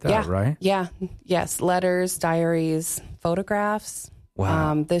things like that, right? Yeah. Yes. Letters, diaries, photographs.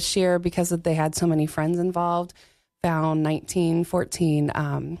 Wow. This year, because they had so many friends involved, found 1914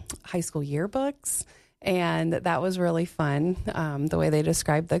 high school yearbooks. And that was really fun, the way they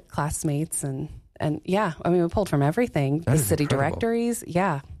described the classmates. And yeah, I mean, we pulled from everything. That the is city incredible. Directories.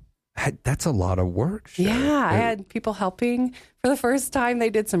 Yeah. That's a lot of work. Sure. Yeah, I had people helping for the first time. They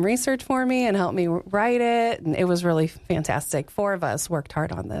did some research for me and helped me write it. And it was really fantastic. 4 of us worked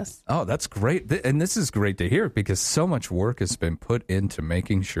hard on this. Oh, that's great. And this is great to hear because so much work has been put into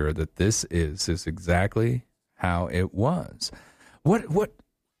making sure that this is exactly how it was. What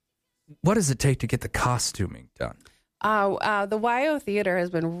does it take to get the costuming done? The YO Theater has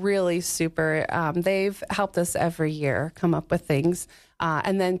been really super. They've helped us every year come up with things.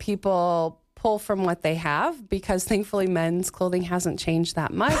 And then people pull from what they have because thankfully men's clothing hasn't changed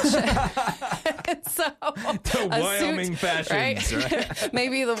that much. So the Wyoming fashions, right?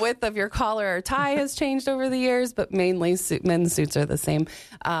 Maybe the width of your collar or tie has changed over the years, but mainly men's suits are the same.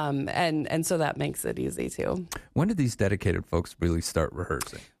 And so that makes it easy too. When did these dedicated folks really start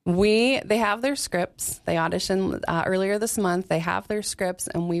rehearsing? They have their scripts. They auditioned earlier this month. They have their scripts,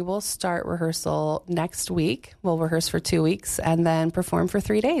 and we will start rehearsal next week. We'll rehearse for 2 weeks and then perform for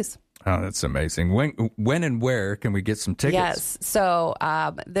 3 days. Oh, that's amazing. When and where can we get some tickets? Yes. So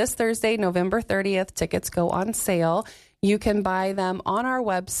this Thursday, November 30th, tickets go on sale. You can buy them on our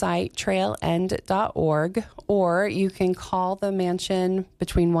website, trailend.org, or you can call the mansion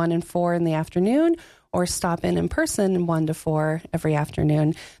between 1 and 4 in the afternoon, or stop in person 1 to 4 every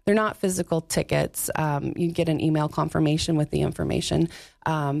afternoon. They're not physical tickets. You get an email confirmation with the information.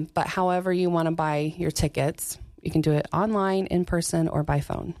 But however you want to buy your tickets, you can do it online, in person, or by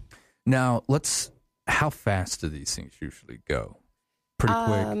phone. Now, how fast do these things usually go? Pretty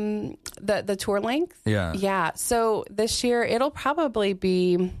quick? The tour length? Yeah. Yeah. So this year, it'll probably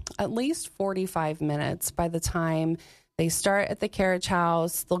be at least 45 minutes by the time they start at the carriage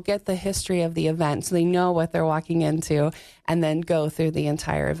house. They'll get the history of the event so they know what they're walking into and then go through the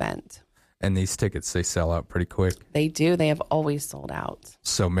entire event. And these tickets, they sell out pretty quick. They do. They have always sold out.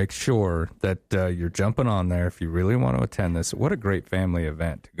 So make sure that you're jumping on there if you really want to attend this. What a great family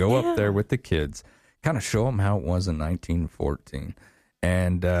event. Go up there with the kids, kind of show them how it was in 1914,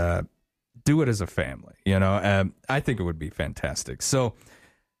 and do it as a family. You know, I think it would be fantastic. So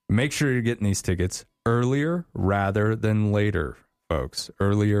make sure you're getting these tickets earlier rather than later, folks.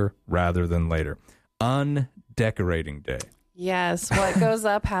 Earlier rather than later. Undecorating Day. Yes, what goes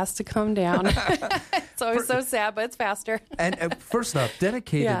up has to come down. It's always so sad, but it's faster. And first off,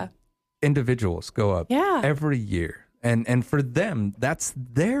 dedicated individuals go up every year. And for them, that's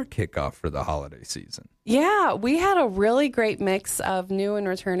their kickoff for the holiday season. Yeah, we had a really great mix of new and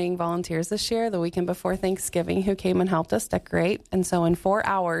returning volunteers this year, the weekend before Thanksgiving, who came and helped us decorate. And so in 4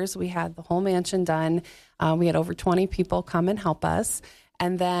 hours, we had the whole mansion done. We had over 20 people come and help us.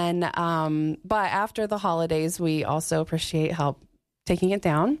 And then, but after the holidays, we also appreciate help taking it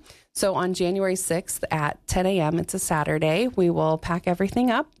down. So on January 6th at 10 a.m., it's a Saturday, we will pack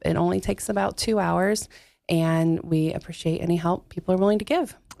everything up. It only takes about 2 hours, and we appreciate any help people are willing to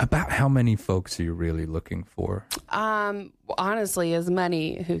give. About how many folks are you really looking for? Honestly, as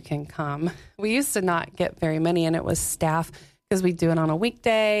many who can come. We used to not get very many, and it was staff because we do it on a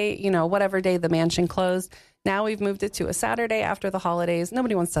weekday, whatever day the mansion closed. Now we've moved it to a Saturday after the holidays.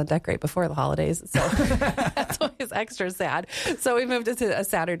 Nobody wants to decorate before the holidays, so that's always extra sad. So we moved it to a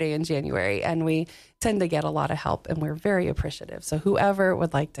Saturday in January, and we tend to get a lot of help, and we're very appreciative. So whoever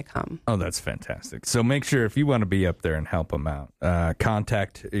would like to come. Oh, that's fantastic. So make sure if you want to be up there and help them out,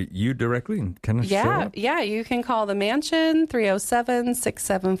 contact you directly and kind of show up. Yeah, you can call the mansion,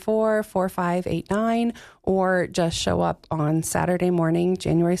 307-674-4589, or just show up on Saturday morning,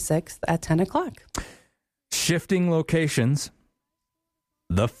 January 6th at 10 o'clock. Shifting locations,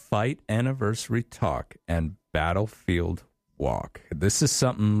 the Fight Anniversary Talk and Battlefield Walk. This is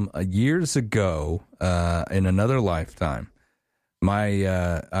something years ago in another lifetime.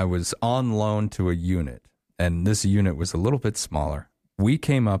 I was on loan to a unit, and this unit was a little bit smaller. We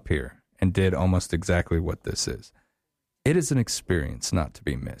came up here and did almost exactly what this is. It is an experience not to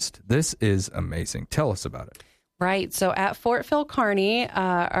be missed. This is amazing. Tell us about it. Right. So at Fort Phil Kearny,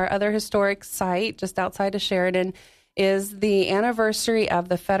 our other historic site just outside of Sheridan, is the anniversary of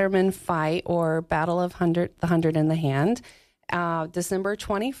the Fetterman Fight, or Battle of the Hundred in the Hand, December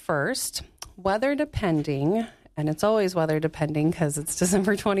 21st. Weather depending, and it's always weather depending because it's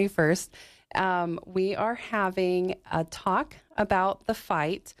December 21st, we are having a talk about the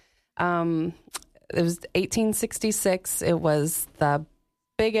fight. It was 1866. It was the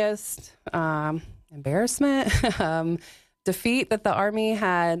biggest embarrassment, defeat that the Army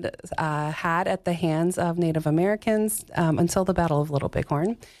had at the hands of Native Americans until the Battle of Little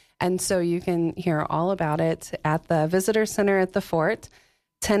Bighorn. And so you can hear all about it at the Visitor Center at the fort,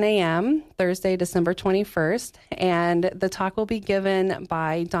 10 a.m., Thursday, December 21st. And the talk will be given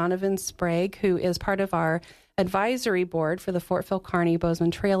by Donovan Sprague, who is part of our advisory board for the Fort Phil Kearny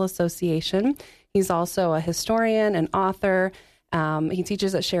Bozeman Trail Association. He's also a historian, an author. He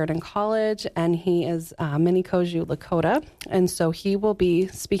teaches at Sheridan College, and he is Minikoju Lakota. And so he will be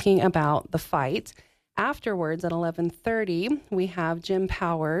speaking about the fight. Afterwards, at 11:30, we have Jim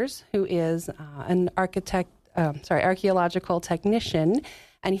Powers, who is an archaeological technician,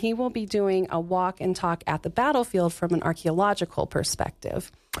 and he will be doing a walk and talk at the battlefield from an archaeological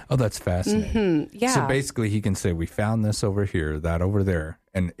perspective. Oh, that's fascinating. Mm-hmm. Yeah. So basically, he can say, we found this over here, that over there,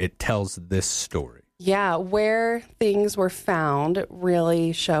 and it tells this story. Yeah, where things were found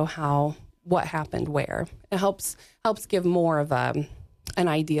really show what happened where. It helps give more of an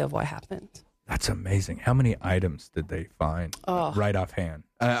idea of what happened. That's amazing. How many items did they find right offhand?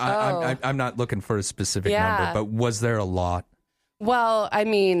 I'm not looking for a specific number, but was there a lot? Well, I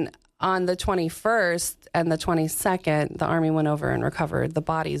mean, on the 21st and the 22nd, the Army went over and recovered the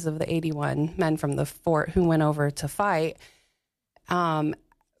bodies of the 81 men from the fort who went over to fight.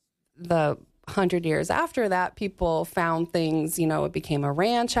 The 100 years after that, people found things, it became a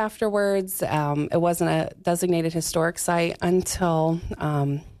ranch afterwards. It wasn't a designated historic site until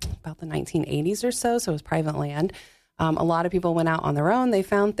about the 1980s or so, so it was private land. A lot of people went out on their own. They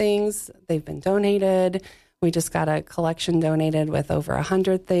found things. They've been donated. We just got a collection donated with over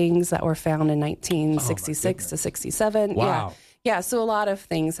 100 things that were found in 1966 to 67. Wow. Yeah, so a lot of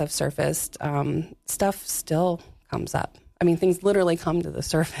things have surfaced. Stuff still comes up. I mean, things literally come to the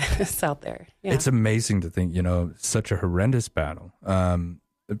surface out there. Yeah. It's amazing to think, such a horrendous battle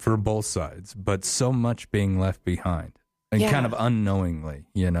for both sides, but so much being left behind and kind of unknowingly,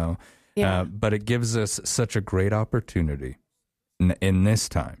 but it gives us such a great opportunity in this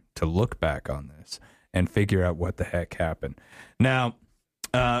time to look back on this and figure out what the heck happened. Now,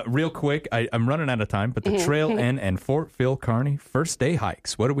 real quick, I'm running out of time, but the Trail Inn and Fort Phil Kearny first day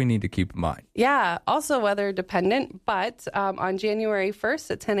hikes, what do we need to keep in mind? Yeah, also weather dependent, but on January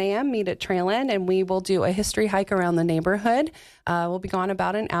 1st at 10 a.m., meet at Trail Inn, and we will do a history hike around the neighborhood. We'll be gone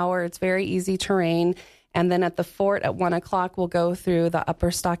about an hour. It's very easy terrain. And then at the fort at 1 o'clock, we'll go through the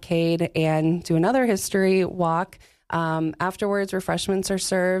upper stockade and do another history walk. Afterwards, refreshments are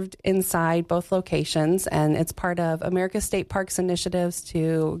served inside both locations, and it's part of America's State Parks initiatives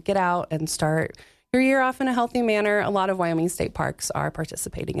to get out and start your year off in a healthy manner. A lot of Wyoming state parks are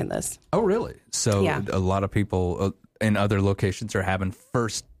participating in this. Oh, really? So a lot of people in other locations are having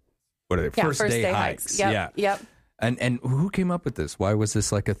first day hikes. Yep. And who came up with this? Why was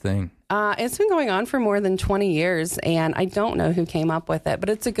this like a thing? It's been going on for more than 20 years, and I don't know who came up with it, but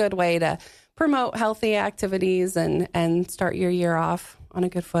it's a good way to promote healthy activities and start your year off on a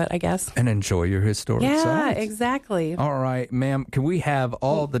good foot, I guess. And enjoy your historic sites. Yeah, exactly. All right, ma'am, can we have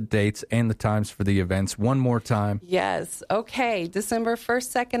all the dates and the times for the events one more time? Yes. Okay. December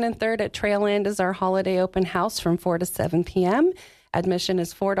 1st, 2nd, and 3rd at Trailend is our holiday open house from 4 to 7 p.m. Admission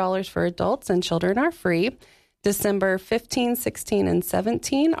is $4 for adults, and children are free. December 15, 16, and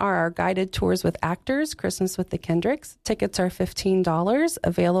 17 are our guided tours with actors, Christmas with the Kendricks. Tickets are $15,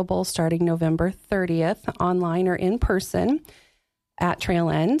 available starting November 30th, online or in person at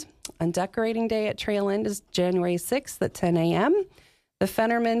Trailend. And Decorating Day at Trailend is January 6th at 10 a.m. The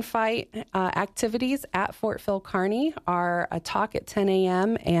Fennerman Fight activities at Fort Phil Kearney are a talk at 10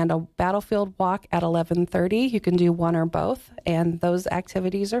 a.m. and a battlefield walk at 11:30. You can do one or both, and those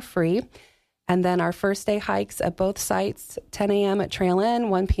activities are free. And then our first day hikes at both sites, 10 a.m. at Trailend,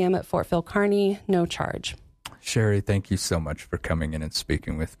 1 p.m. at Fort Phil Kearney, no charge. Sherry, thank you so much for coming in and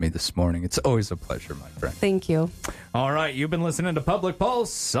speaking with me this morning. It's always a pleasure, my friend. Thank you. All right, you've been listening to Public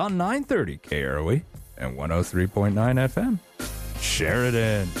Pulse on 930 KROE and 103.9 FM.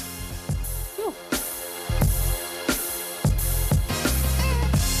 Sheridan.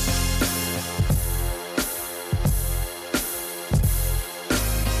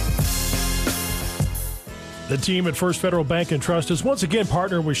 The team at First Federal Bank and Trust has once again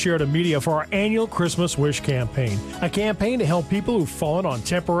partnered with Sheridan Media for our annual Christmas Wish campaign, a campaign to help people who've fallen on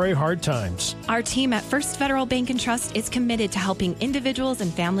temporary hard times. Our team at First Federal Bank and Trust is committed to helping individuals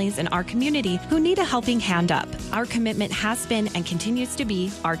and families in our community who need a helping hand up. Our commitment has been and continues to be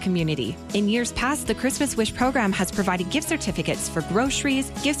our community. In years past, the Christmas Wish program has provided gift certificates for groceries,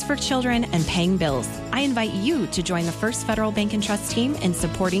 gifts for children, and paying bills. I invite you to join the First Federal Bank and Trust team in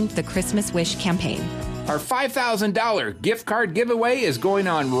supporting the Christmas Wish campaign. Our $5,000 gift card giveaway is going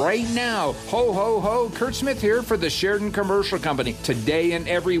on right now. Ho, ho, ho. Kurt Smith here for the Sheridan Commercial Company. Today and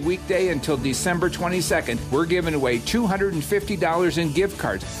every weekday until December 22nd, we're giving away $250 in gift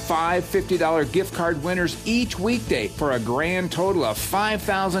cards. 5 $50 gift card winners each weekday for a grand total of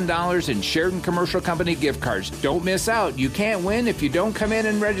 $5,000 in Sheridan Commercial Company gift cards. Don't miss out. You can't win if you don't come in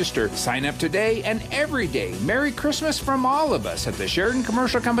and register. Sign up today and every day. Merry Christmas from all of us at the Sheridan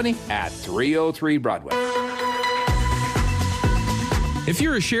Commercial Company at 303 Broadway. If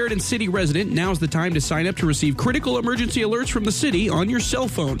you're a Sheridan City resident, now's the time to sign up to receive critical emergency alerts from the city on your cell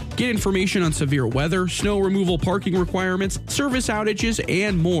phone. Get information on severe weather, snow removal parking requirements, service outages,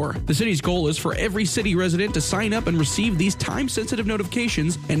 and more. The city's goal is for every city resident to sign up and receive these time-sensitive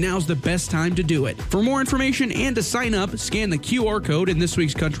notifications, and now's the best time to do it. For more information and to sign up, scan the QR code in this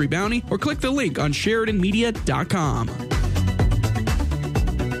week's Country Bounty or click the link on SheridanMedia.com.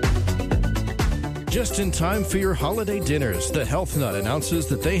 Just in time for your holiday dinners, the Health Nut announces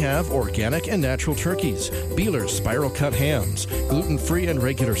that they have organic and natural turkeys, Beeler's spiral cut hams, gluten-free and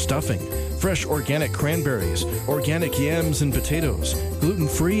regular stuffing, fresh organic cranberries, organic yams and potatoes,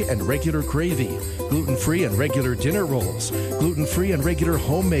 gluten-free and regular gravy, gluten-free and regular dinner rolls, gluten-free and regular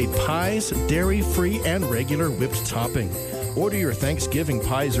homemade pies, dairy-free and regular whipped topping. Order your Thanksgiving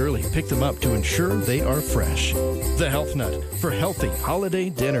pies early. Pick them up to ensure they are fresh. The Health Nut for healthy holiday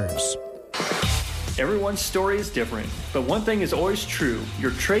dinners. Everyone's story is different, but one thing is always true.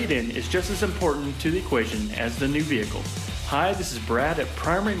 Your trade-in is just as important to the equation as the new vehicle. Hi, this is Brad at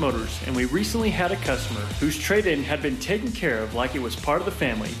Primary Motors, and we recently had a customer whose trade-in had been taken care of like it was part of the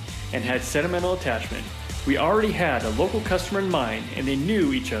family and had sentimental attachment. We already had a local customer in mind, and they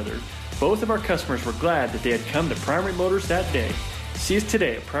knew each other. Both of our customers were glad that they had come to Primary Motors that day. See us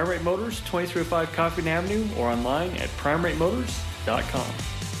today at Primary Motors, 2305 Coffin Avenue, or online at primarymotors.com.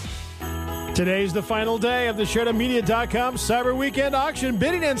 Today's the final day of the SheridanMedia.com Cyber Weekend Auction.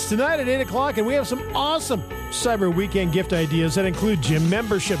 Bidding ends tonight at 8 o'clock, and we have some awesome Cyber Weekend gift ideas that include gym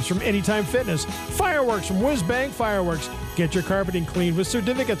memberships from Anytime Fitness, fireworks from Whiz Bang Fireworks. Get your carpeting cleaned with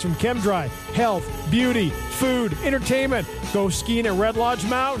certificates from ChemDry, health, beauty, food, entertainment. Go skiing at Red Lodge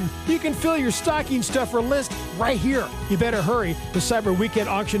Mountain. You can fill your stocking stuffer list right here. You better hurry. The Cyber Weekend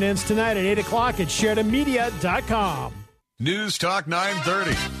Auction ends tonight at 8 o'clock at SheridanMedia.com. News Talk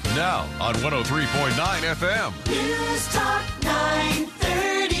 930, now on 103.9 FM. News Talk 930.